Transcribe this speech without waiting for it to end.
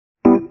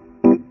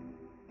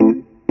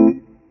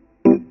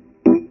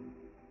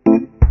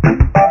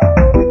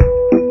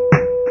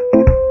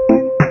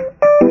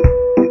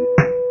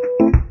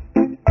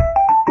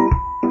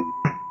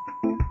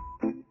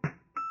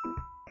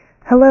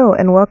Hello,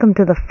 and welcome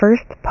to the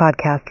first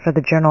podcast for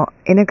the journal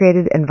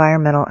Integrated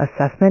Environmental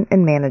Assessment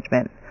and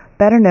Management,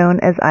 better known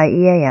as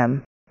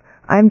IEAM.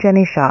 I'm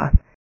Jenny Shaw.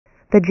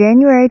 The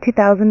January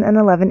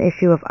 2011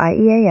 issue of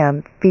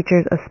IEAM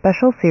features a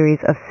special series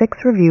of 6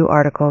 review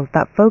articles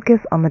that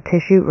focus on the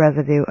tissue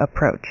residue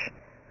approach.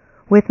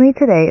 With me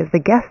today is the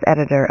guest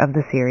editor of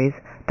the series,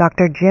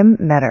 Dr. Jim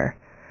Meador.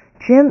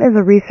 Jim is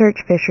a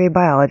research fishery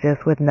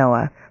biologist with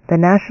NOAA, the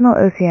National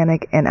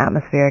Oceanic and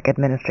Atmospheric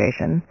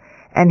Administration,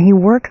 and he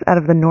works out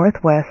of the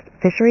Northwest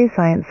Fisheries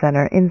Science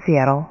Center in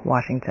Seattle,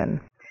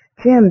 Washington.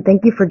 Jim,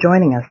 thank you for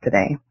joining us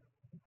today.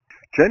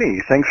 Jenny,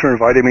 thanks for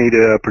inviting me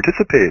to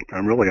participate.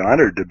 I'm really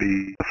honored to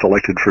be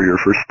selected for your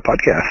first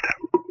podcast.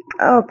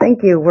 Oh,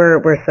 thank you.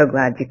 We're so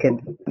glad you could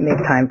make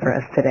time for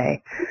us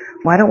today.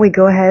 Why don't we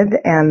go ahead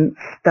and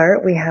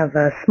start? We have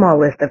a small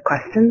list of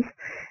questions.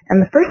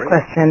 And the first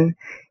question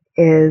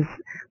is,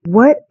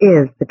 what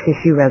is the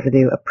tissue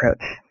residue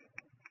approach?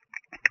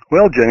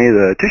 Well, Jenny,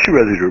 the tissue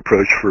residue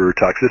approach for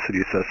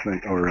toxicity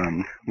assessment, or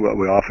what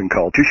we often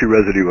call tissue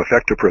residue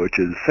effect approach,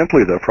 is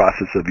simply the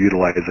process of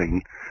utilizing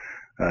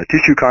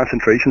tissue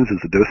concentrations as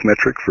a dose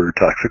metric for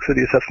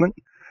toxicity assessment.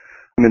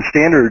 In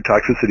standard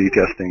toxicity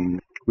testing,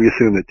 we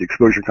assume that the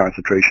exposure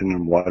concentration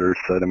in water,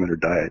 sediment,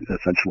 or diet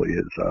essentially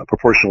is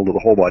proportional to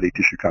the whole body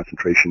tissue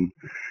concentration,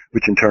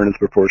 which in turn is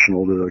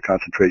proportional to the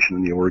concentration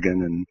in the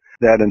organ, and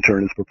that in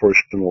turn is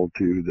proportional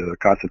to the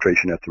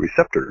concentration at the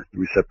receptor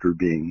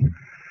being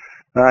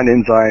an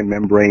enzyme,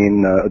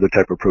 membrane, other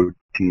type of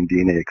protein,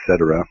 DNA,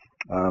 etc.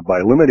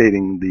 By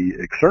eliminating the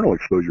external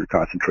exposure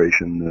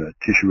concentration, the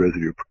tissue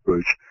residue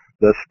approach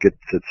thus gets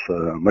its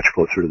much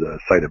closer to the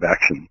site of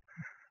action.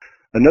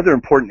 Another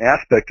important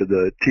aspect of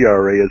the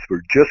TRA is we're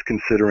just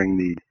considering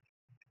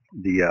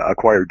the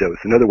acquired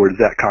dose. In other words,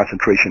 that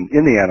concentration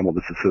in the animal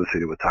that's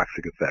associated with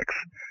toxic effects.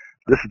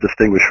 This is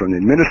distinguished from the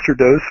administered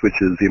dose, which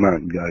is the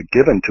amount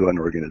given to an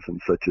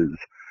organism, such as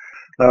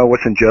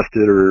what's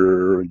ingested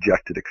or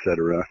injected,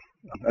 etc.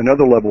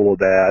 Another level of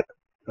that,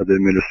 of the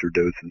administered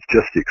dose, is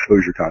just the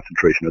exposure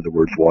concentration, in other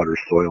words, water,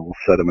 soil,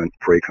 sediment,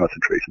 prey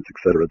concentrations,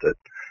 etc., that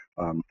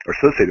are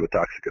associated with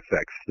toxic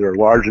effects. There are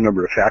a large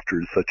number of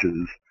factors such as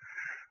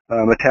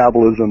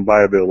metabolism,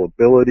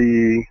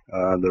 bioavailability,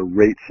 the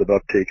rates of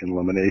uptake and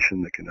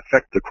elimination that can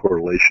affect the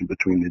correlation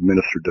between the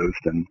administered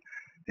dose and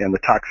the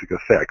toxic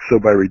effects. So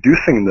by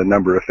reducing the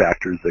number of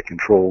factors that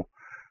control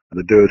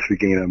the dose, we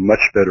gain a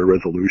much better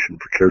resolution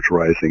for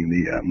characterizing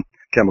the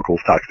chemical's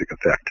toxic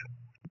effect.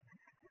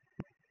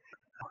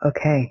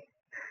 Okay.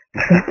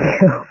 Thank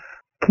you.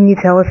 Can you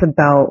tell us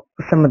about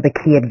some of the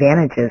key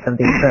advantages of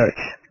the approach?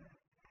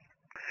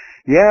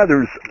 Yeah,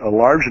 there's a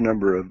large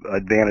number of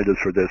advantages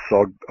for this.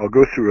 So I'll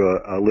go through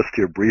a list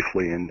here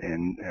briefly and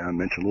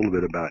mention a little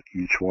bit about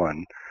each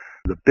one.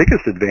 The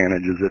biggest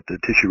advantage is that the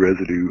tissue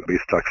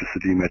residue-based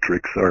toxicity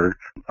metrics are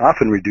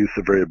often reduce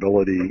the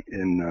variability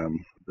in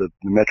the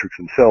metrics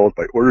themselves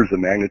by orders of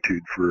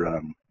magnitude for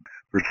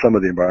some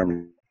of the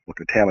environmental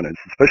contaminants,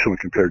 especially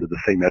when compared to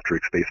the same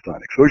metrics based on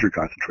exposure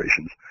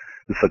concentrations,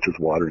 such as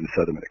water and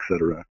sediment,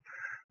 etc.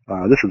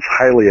 This is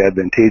highly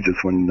advantageous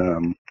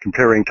when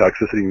comparing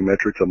toxicity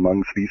metrics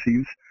among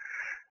species,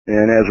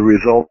 and as a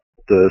result,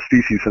 the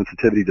species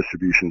sensitivity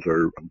distributions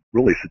are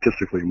really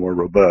statistically more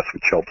robust,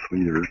 which helps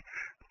when you're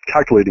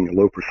calculating a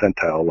low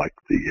percentile like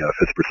the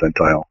 5th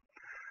percentile.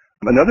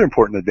 Another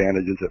important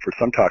advantage is that for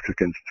some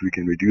toxicants, we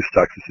can reduce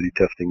toxicity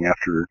testing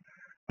after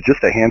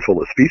just a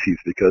handful of species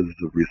because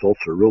the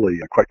results are really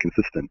quite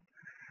consistent.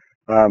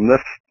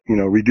 Thus,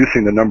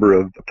 reducing the number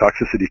of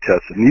toxicity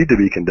tests that need to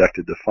be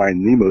conducted to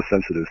find the most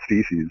sensitive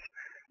species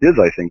is,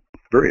 I think,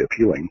 very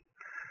appealing.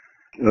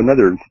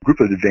 Another group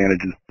of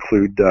advantages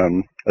include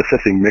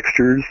assessing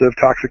mixtures of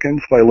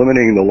toxicants. By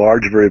eliminating the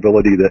large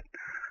variability that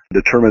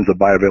determines a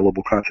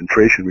bioavailable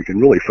concentration, we can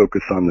really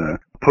focus on the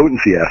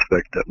potency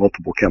aspect that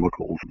multiple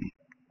chemicals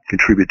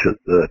contribute to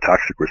the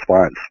toxic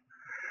response.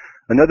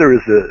 Another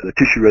is the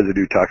tissue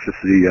residue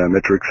toxicity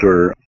metrics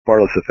are far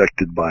less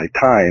affected by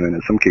time, and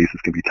in some cases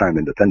can be time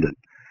independent.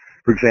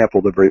 For example,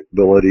 the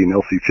variability in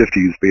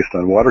LC50s based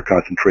on water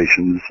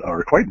concentrations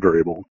are quite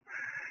variable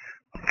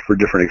for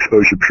different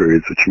exposure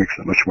periods, which makes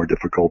it much more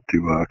difficult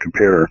to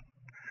compare.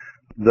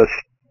 Thus,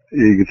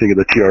 you can think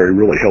of the TRA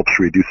really helps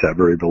reduce that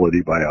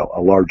variability by a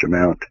large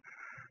amount.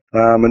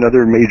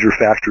 Another major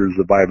factor is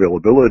the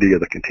bioavailability of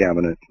the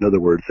contaminant. In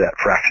other words, that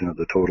fraction of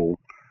the total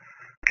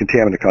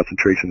contaminant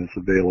concentration is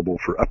available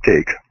for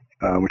uptake,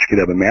 which can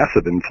have a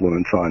massive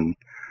influence on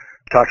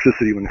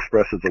toxicity when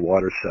expressed as a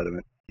water,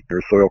 sediment, or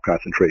soil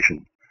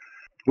concentration.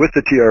 With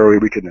the TRA,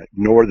 we can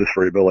ignore this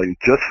variability and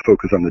just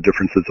focus on the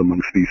differences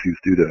among species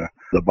due to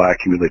the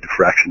bioaccumulated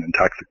fraction and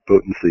toxic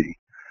potency.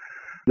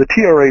 The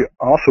TRA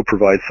also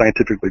provides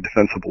scientifically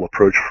defensible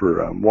approach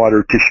for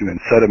water, tissue, and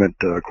sediment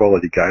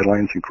quality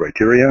guidelines and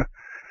criteria.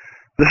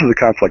 This is a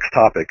complex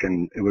topic,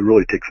 and it would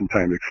really take some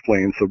time to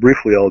explain. So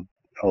briefly,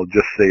 I'll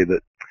just say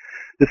that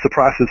it's the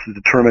process of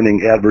determining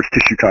adverse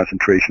tissue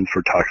concentrations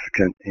for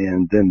toxicant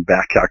and then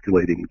back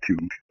calculating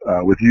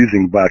with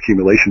using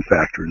bioaccumulation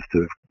factors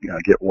to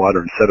get water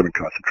and sediment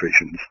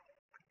concentrations.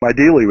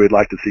 Ideally, we'd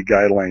like to see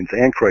guidelines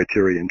and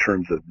criteria in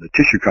terms of the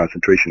tissue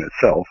concentration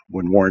itself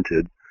when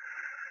warranted.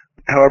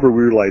 However,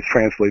 we realize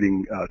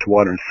translating to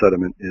water and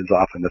sediment is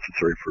often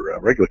necessary for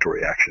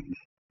regulatory actions.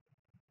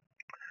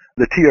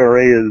 The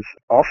TRA is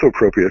also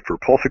appropriate for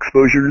pulse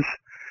exposures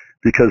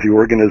because the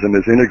organism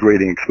is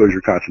integrating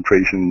exposure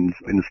concentrations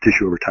in its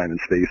tissue over time and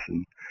space,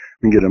 and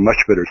we can get a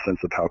much better sense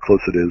of how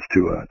close it is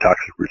to a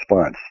toxic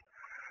response.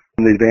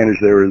 And the advantage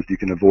there is you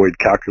can avoid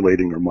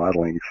calculating or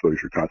modeling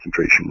exposure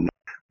concentrations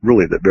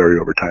really that vary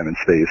over time and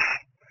space.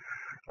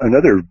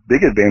 Another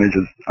big advantage,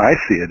 as I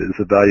see it, is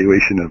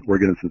evaluation of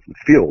organisms in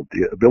the field,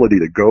 the ability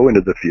to go into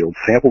the field,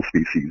 sample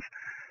species,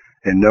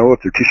 and know if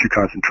their tissue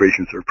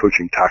concentrations are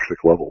approaching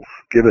toxic levels.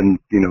 Given,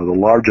 the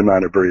large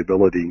amount of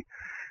variability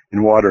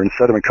in water and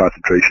sediment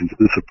concentrations,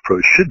 this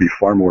approach should be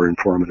far more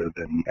informative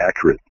and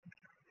accurate.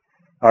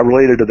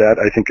 Related to that,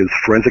 I think, is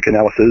forensic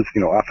analysis.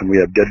 Often we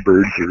have dead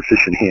birds or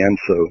fish in hand,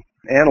 so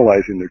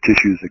analyzing their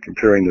tissues and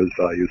comparing those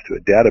values to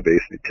a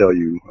database may tell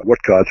you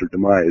what caused their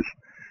demise.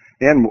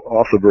 And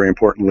also, very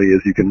importantly,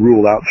 is you can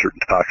rule out certain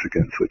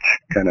toxicants, which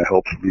kind of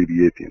helps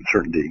alleviate the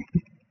uncertainty.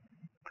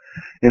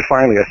 And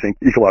finally, I think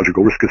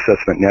ecological risk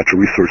assessment, natural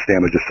resource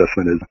damage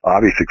assessment is an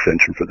obvious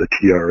extension for the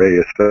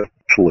TRA,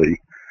 especially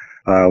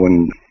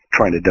when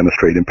trying to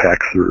demonstrate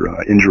impacts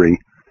or injury.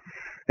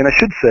 And I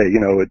should say,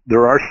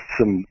 there are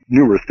some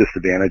numerous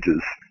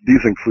disadvantages.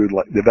 These include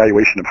the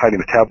evaluation of highly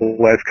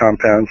metabolized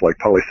compounds like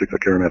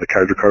polycyclic aromatic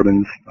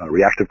hydrocarbons,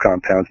 reactive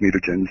compounds,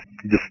 mutagens.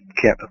 You just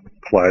can't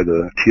apply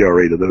the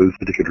TRA to those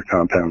particular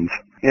compounds.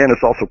 And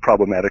it's also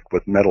problematic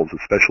with metals,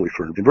 especially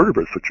for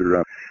invertebrates, which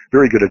are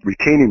very good at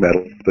retaining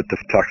metals but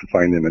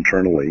detoxifying them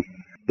internally.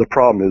 The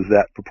problem is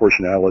that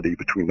proportionality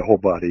between the whole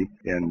body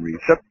and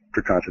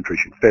receptor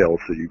concentration fails,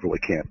 so you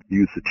really can't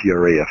use the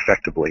TRA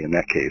effectively in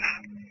that case.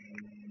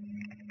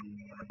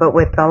 But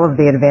with all of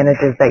the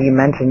advantages that you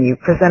mentioned, you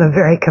present a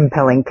very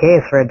compelling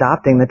case for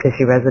adopting the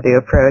tissue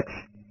residue approach.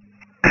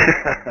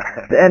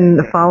 And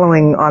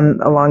following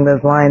along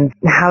those lines,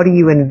 how do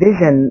you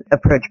envision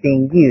approach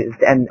being used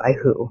and by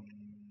who?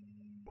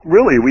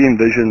 Really, we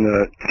envision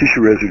the tissue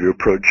residue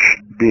approach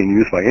being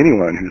used by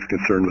anyone who's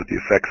concerned with the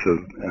effects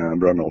of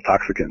environmental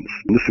toxicants.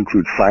 And this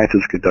includes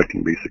scientists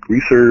conducting basic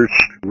research,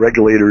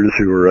 regulators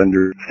who are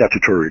under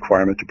statutory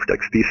requirement to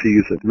protect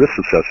species, and risk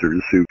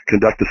assessors who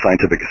conduct the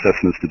scientific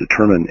assessments to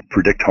determine and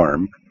predict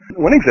harm.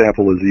 One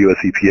example is the U.S.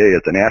 EPA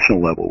at the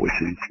national level, which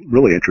is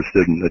really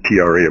interested in the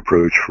TRA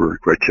approach for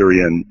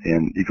criterion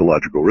and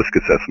ecological risk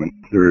assessment.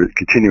 They're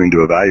continuing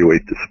to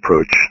evaluate this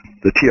approach.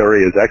 The TRA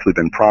has actually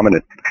been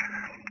prominent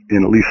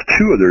in at least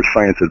two of their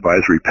science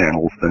advisory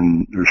panels,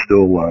 and they're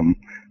still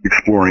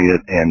exploring it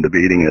and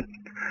debating it.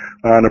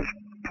 An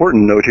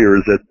important note here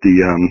is that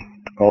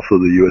also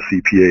the U.S.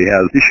 EPA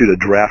has issued a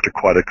draft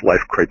aquatic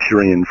life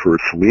criterion for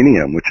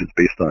selenium, which is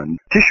based on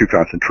tissue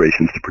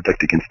concentrations to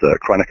protect against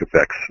chronic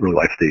effects, early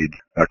life stage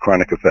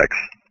chronic effects.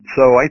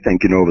 So I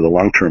think, over the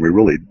long term,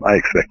 I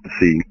expect to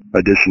see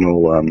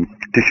additional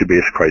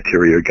tissue-based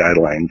criteria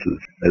guidelines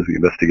as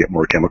we investigate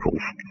more chemicals.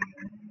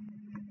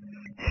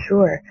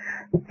 Sure.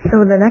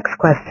 So the next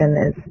question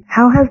is,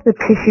 how has the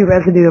tissue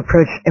residue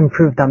approach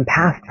improved on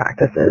past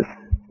practices?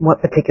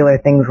 What particular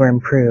things were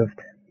improved?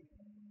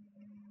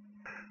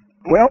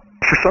 Well,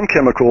 for some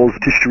chemicals,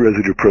 the tissue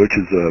residue approach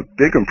is a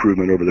big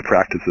improvement over the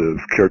practice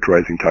of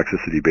characterizing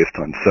toxicity based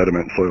on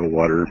sediment, soil,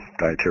 water,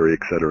 dietary,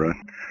 etc.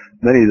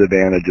 Many of the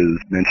advantages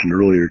mentioned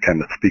earlier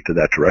kind of speak to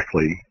that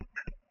directly.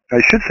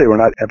 I should say we're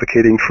not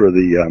advocating for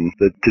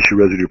the tissue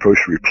residue approach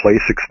to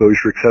replace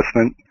exposure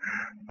assessment,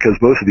 because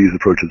both of these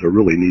approaches are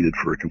really needed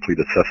for a complete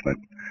assessment.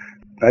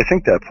 I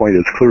think that point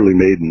is clearly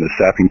made in the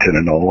Sappington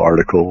et al.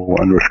 Article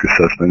on risk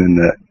assessment in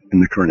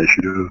the current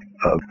issue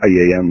of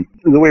IEAM.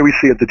 The way we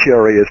see it, the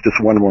TRA is just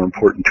one more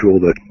important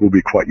tool that will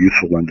be quite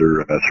useful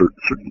under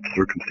certain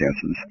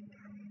circumstances.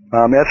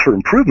 As for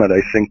improvement, I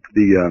think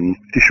the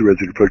tissue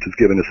residue approach has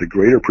given us a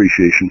greater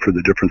appreciation for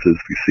the differences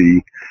we see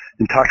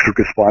in toxic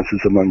responses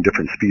among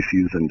different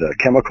species and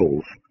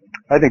chemicals.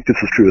 I think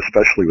this is true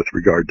especially with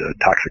regard to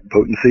toxic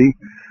potency.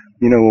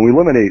 When we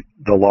eliminate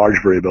the large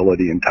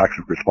variability in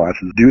toxic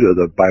responses due to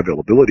the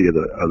bioavailability of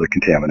the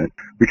contaminant,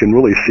 we can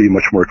really see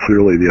much more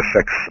clearly the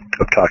effects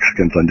of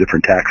toxicants on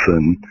different taxa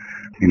and,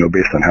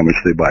 based on how much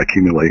they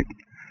bioaccumulate.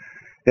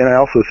 And I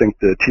also think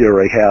the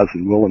TRA has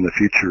and will in the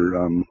future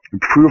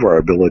improve our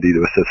ability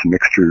to assess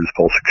mixtures,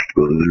 pulse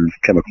exposures,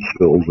 chemical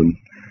spills, and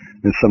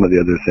some of the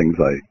other things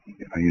I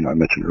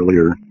mentioned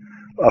earlier.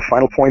 A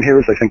final point here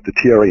is I think the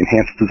TRA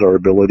enhances our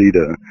ability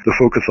to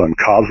focus on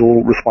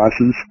causal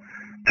responses.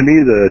 To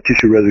me, the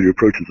tissue residue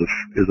approach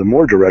is a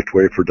more direct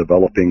way for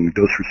developing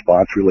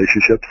dose-response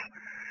relationships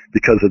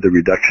because of the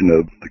reduction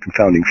of the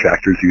confounding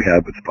factors you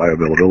have with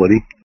bioavailability.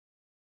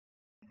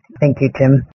 Thank you, Tim.